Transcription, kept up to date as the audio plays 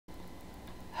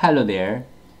Hello there.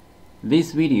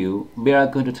 This video we are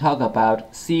going to talk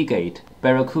about Seagate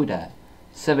Barracuda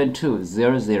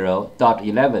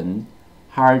 7200.11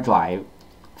 hard drive,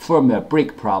 firmware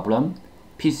break problem,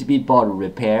 PCB board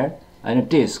repair, and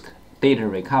disk data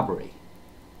recovery.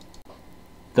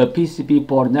 The PCB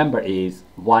board number is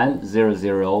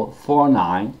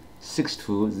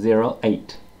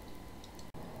 100496208.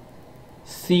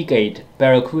 Seagate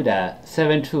Barracuda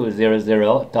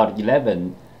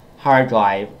 7200.11 hard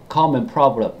drive common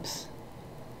problems.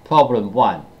 Problem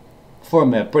 1.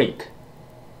 Firmware break.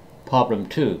 Problem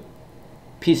 2.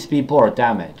 PCB board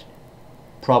damage.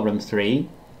 Problem 3.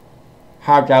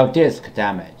 Hard drive disk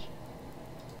damage.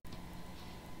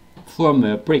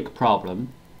 Firmware break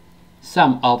problem.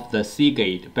 Some of the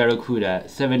Seagate Barracuda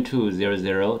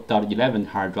 7200.11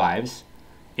 hard drives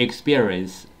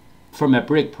experience firmware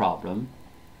break problem.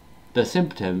 The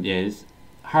symptom is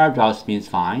hard drive spins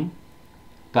fine,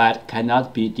 but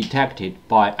cannot be detected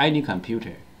by any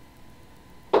computer.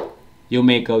 You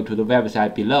may go to the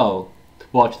website below to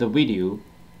watch the video,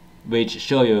 which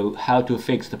show you how to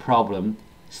fix the problem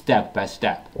step by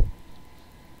step.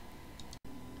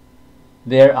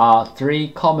 There are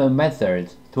 3 common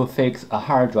methods to fix a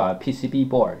hard drive PCB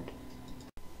board.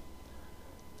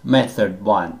 Method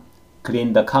 1.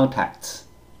 Clean the contacts.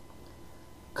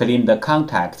 Clean the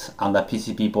contacts on the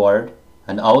PCB board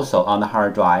and also on the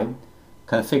hard drive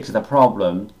can fix the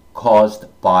problem caused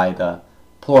by the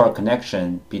poor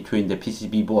connection between the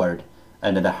PCB board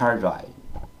and the hard drive.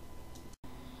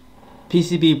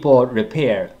 PCB board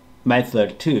repair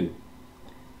method 2.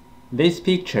 This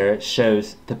picture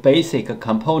shows the basic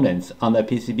components on the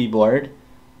PCB board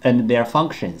and their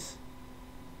functions.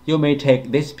 You may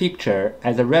take this picture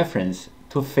as a reference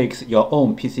to fix your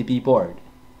own PCB board.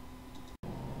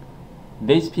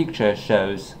 This picture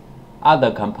shows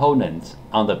other components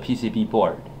on the PCB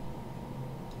board.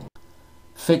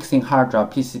 Fixing hard drive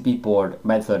PCB board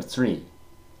method 3.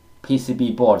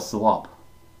 PCB board swap.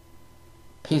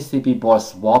 PCB board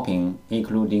swapping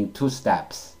including 2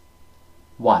 steps.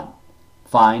 1.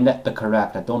 Find the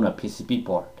correct donor PCB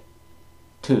board.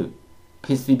 2.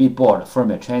 PCB board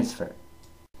firmware transfer.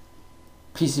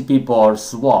 PCB board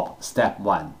swap step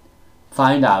 1.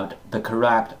 Find out the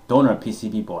correct donor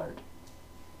PCB board.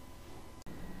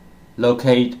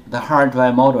 Locate the hard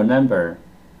drive model number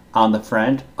on the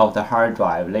front of the hard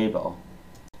drive label.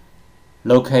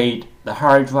 Locate the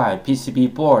hard drive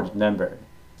PCB board number.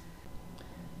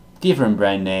 Different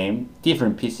brand name,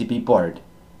 different PCB board.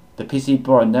 The PCB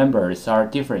board numbers are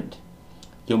different.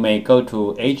 You may go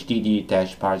to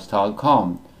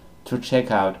hdd-parts.com to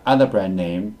check out other brand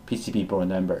name PCB board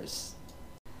numbers.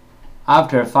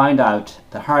 After find out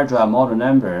the hard drive model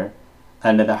number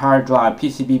and the hard drive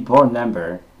PCB board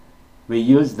number, we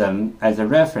use them as a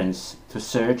reference to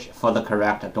search for the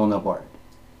correct donor board.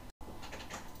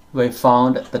 We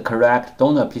found the correct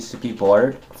donor PCB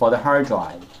board for the hard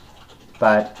drive,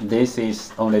 but this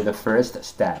is only the first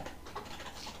step.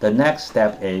 The next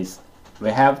step is we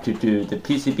have to do the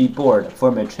PCB board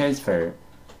firmware transfer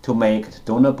to make the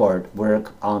donor board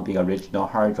work on the original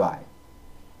hard drive.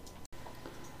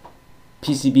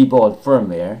 PCB board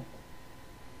firmware.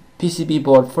 PCB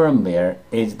board firmware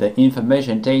is the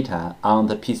information data on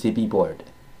the PCB board.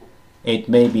 It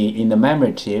may be in the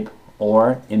memory chip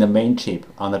or in the main chip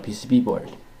on the PCB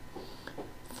board.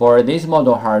 For this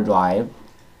model hard drive,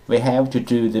 we have to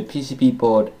do the PCB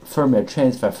board firmware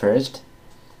transfer first,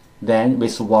 then we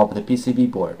swap the PCB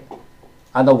board.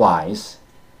 Otherwise,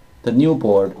 the new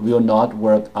board will not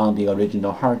work on the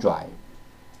original hard drive.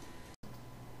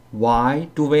 Why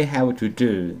do we have to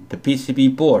do the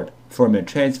PCB board firmware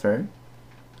transfer?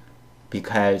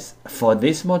 Because for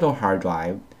this model hard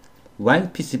drive, one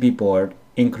PCB board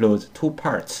includes 2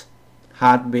 parts,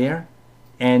 hardware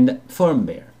and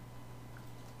firmware.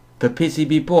 The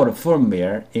PCB board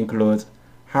firmware includes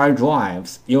hard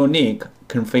drive's unique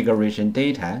configuration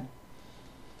data.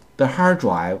 The hard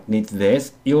drive needs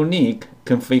this unique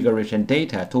configuration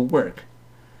data to work,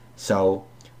 so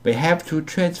we have to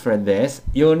transfer this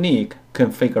unique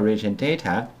configuration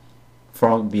data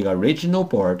from the original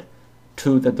board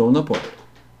to the donor board.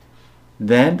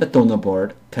 Then the donor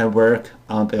board can work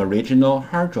on the original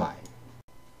hard drive.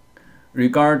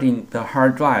 Regarding the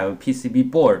hard drive PCB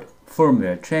board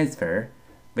firmware transfer,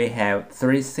 we have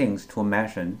 3 things to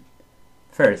mention.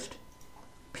 First,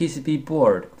 PCB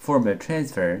board firmware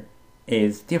transfer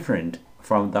is different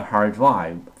from the hard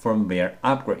drive firmware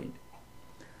upgrade.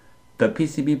 The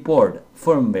PCB board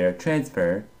firmware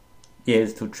transfer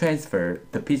is to transfer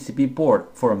the PCB board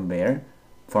firmware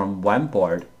from one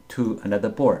board to another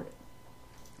board.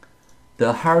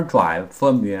 The hard drive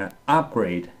firmware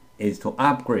upgrade is to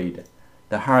upgrade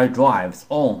the hard drive's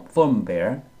own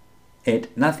firmware.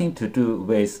 It nothing to do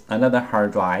with another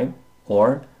hard drive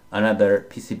or another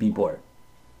PCB board.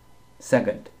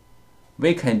 Second,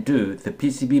 we can do the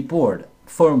PCB board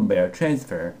firmware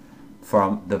transfer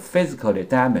from the physically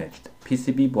damaged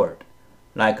PCB board,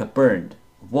 like burned,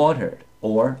 watered,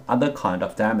 or other kind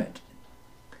of damage.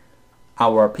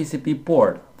 Our PCB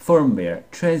board firmware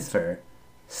transfer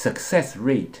success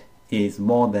rate is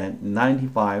more than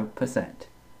 95%.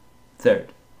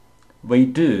 Third, we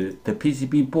do the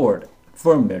PCB board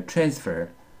firmware transfer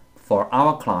for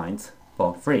our clients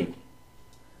for free.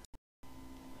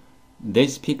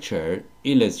 This picture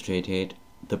illustrated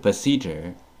the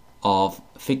procedure of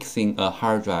fixing a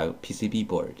hard drive PCB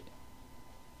board.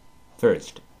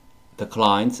 First, the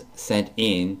clients sent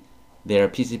in their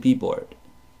PCB board.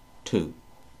 2.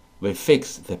 We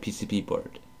fix the PCB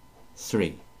board.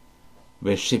 3.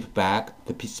 We ship back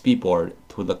the PCB board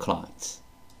to the clients.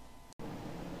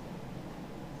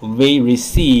 We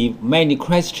receive many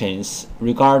questions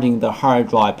regarding the hard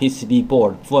drive PCB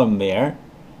board firmware,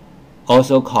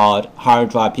 also called hard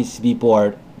drive PCB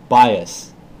board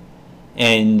BIOS,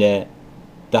 and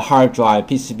the hard drive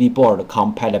PCB board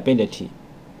compatibility.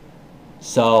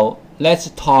 So let's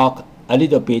talk a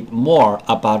little bit more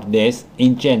about this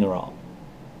in general.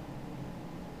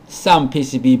 Some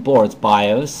PCB boards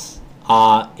BIOS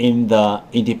are in the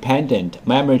independent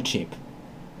memory chip,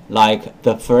 like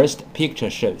the first picture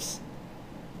shows.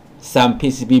 Some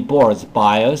PCB boards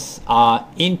BIOS are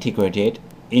integrated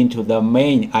into the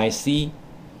main IC,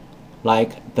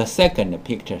 like the second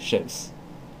picture shows.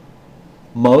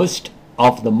 Most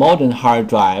of the modern hard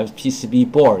drive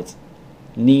PCB boards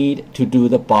need to do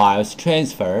the BIOS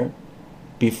transfer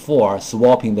before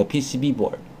swapping the PCB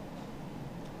board.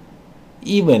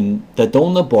 Even the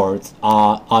donor boards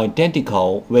are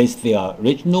identical with the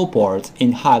original boards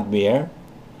in hardware.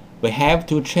 We have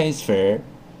to transfer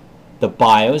the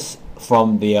BIOS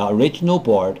from the original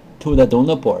board to the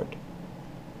donor board.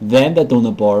 Then the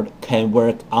donor board can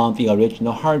work on the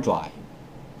original hard drive.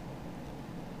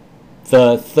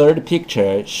 The third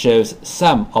picture shows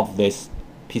some of these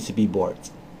PCB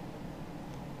boards.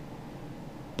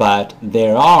 But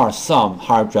there are some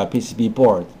hard drive PCB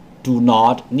boards do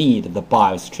not need the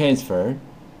BIOS transfer.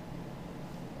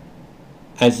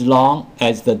 As long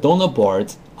as the donor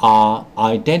boards are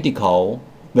identical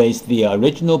with the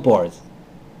original boards,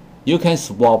 you can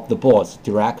swap the boards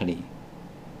directly.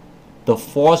 The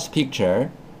fourth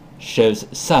picture shows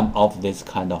some of these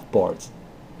kind of boards.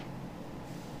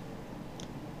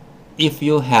 If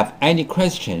you have any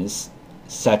questions,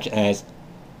 such as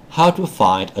how to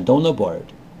find a donor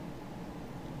board,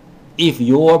 if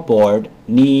your board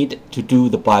need to do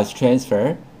the BIOS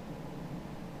transfer,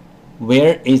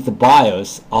 where is the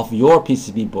BIOS of your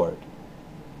PCB board,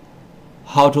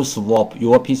 how to swap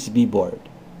your PCB board,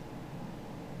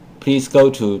 please go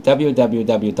to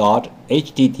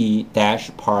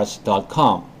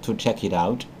www.hdd-parts.com to check it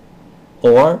out,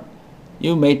 or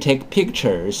you may take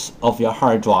pictures of your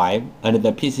hard drive and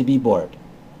the PCB board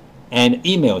and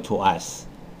email to us.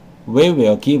 We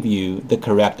will give you the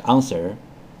correct answer.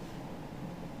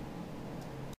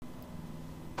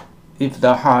 If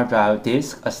the hard drive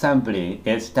disk assembly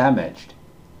is damaged,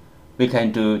 we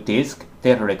can do disk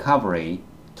data recovery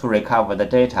to recover the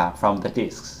data from the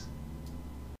disks.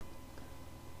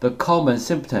 The common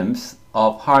symptoms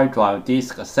of hard drive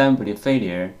disk assembly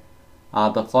failure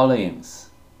are the following.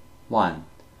 1.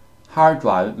 Hard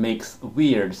drive makes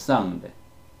weird sound.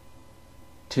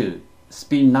 2.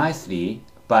 Spin nicely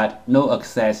but no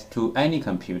access to any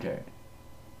computer.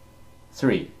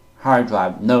 3. Hard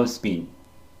drive no spin.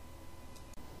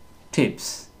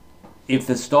 Tips: if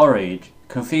the storage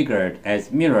configured as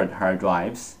mirrored hard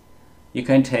drives, you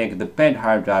can take the bad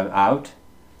hard drive out,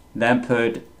 then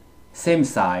put same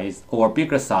size or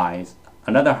bigger size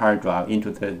another hard drive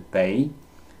into the bay,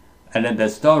 and then the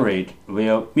storage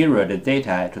will mirror the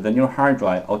data to the new hard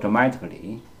drive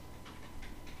automatically.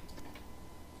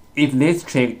 If this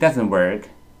trick doesn't work,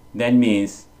 that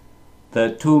means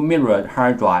the two mirrored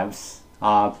hard drives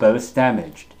are both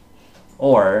damaged,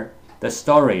 or the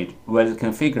storage was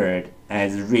configured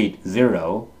as read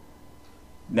 0.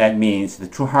 That means the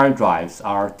two hard drives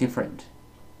are different.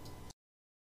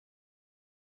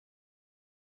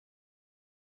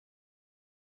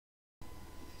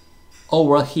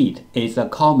 Overheat is a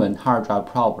common hard drive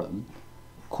problem.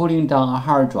 Cooling down a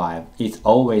hard drive is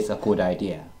always a good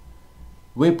idea.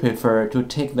 We prefer to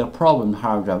take the problem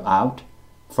hard drive out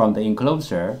from the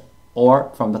enclosure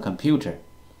or from the computer,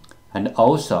 and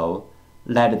also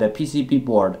let the PCB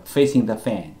board facing the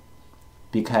fan,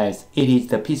 because it is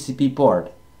the PCB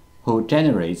board who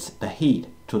generates the heat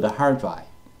to the hard drive.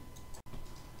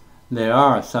 There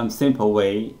are some simple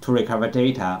ways to recover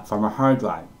data from a hard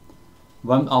drive.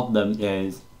 One of them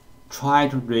is try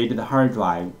to read the hard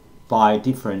drive by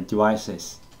different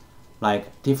devices,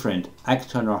 like different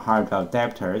external hard drive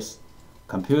adapters,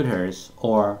 computers,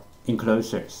 or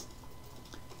enclosures.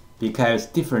 Because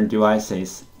different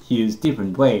devices use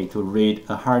different ways to read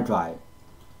a hard drive,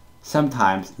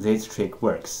 sometimes this trick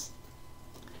works.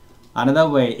 Another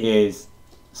way is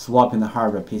swapping the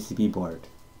hardware PCB board.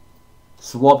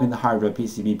 Swapping the hardware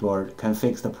PCB board can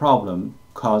fix the problem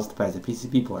caused by the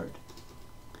PCB board.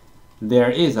 There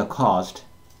is a cost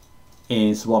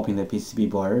in swapping the PCB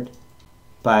board,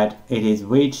 but it is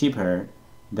way cheaper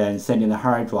than sending the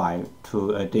hard drive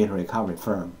to a data recovery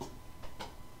firm.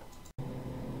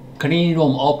 Clean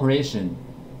room operation.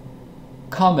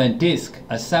 Common disk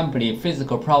assembly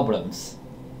physical problems: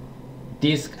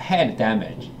 disk head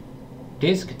damage,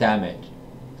 disk damage,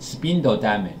 spindle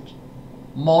damage,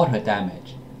 motor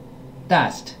damage,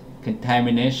 dust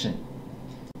contamination.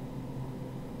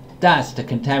 Dust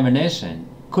contamination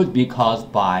could be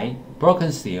caused by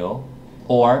broken seal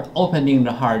or opening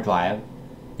the hard drive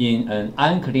in an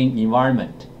unclean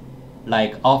environment,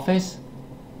 like office,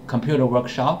 computer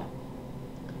workshop.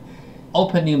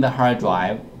 Opening the hard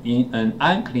drive in an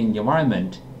unclean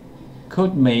environment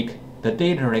could make the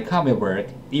data recovery work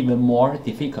even more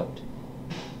difficult.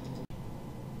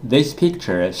 This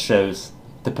picture shows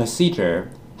the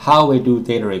procedure how we do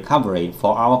data recovery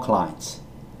for our clients.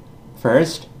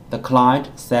 First, the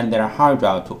client sends their hard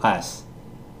drive to us.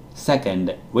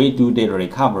 Second, we do data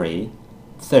recovery.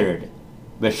 Third,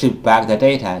 we ship back the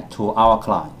data to our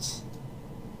clients.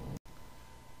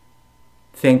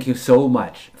 Thank you so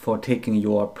much for taking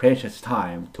your precious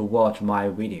time to watch my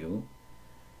video.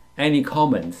 Any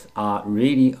comments are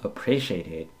really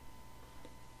appreciated.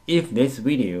 If this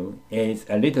video is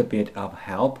a little bit of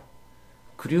help,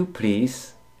 could you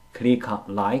please click on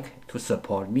like to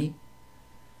support me?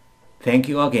 Thank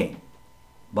you again.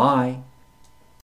 Bye.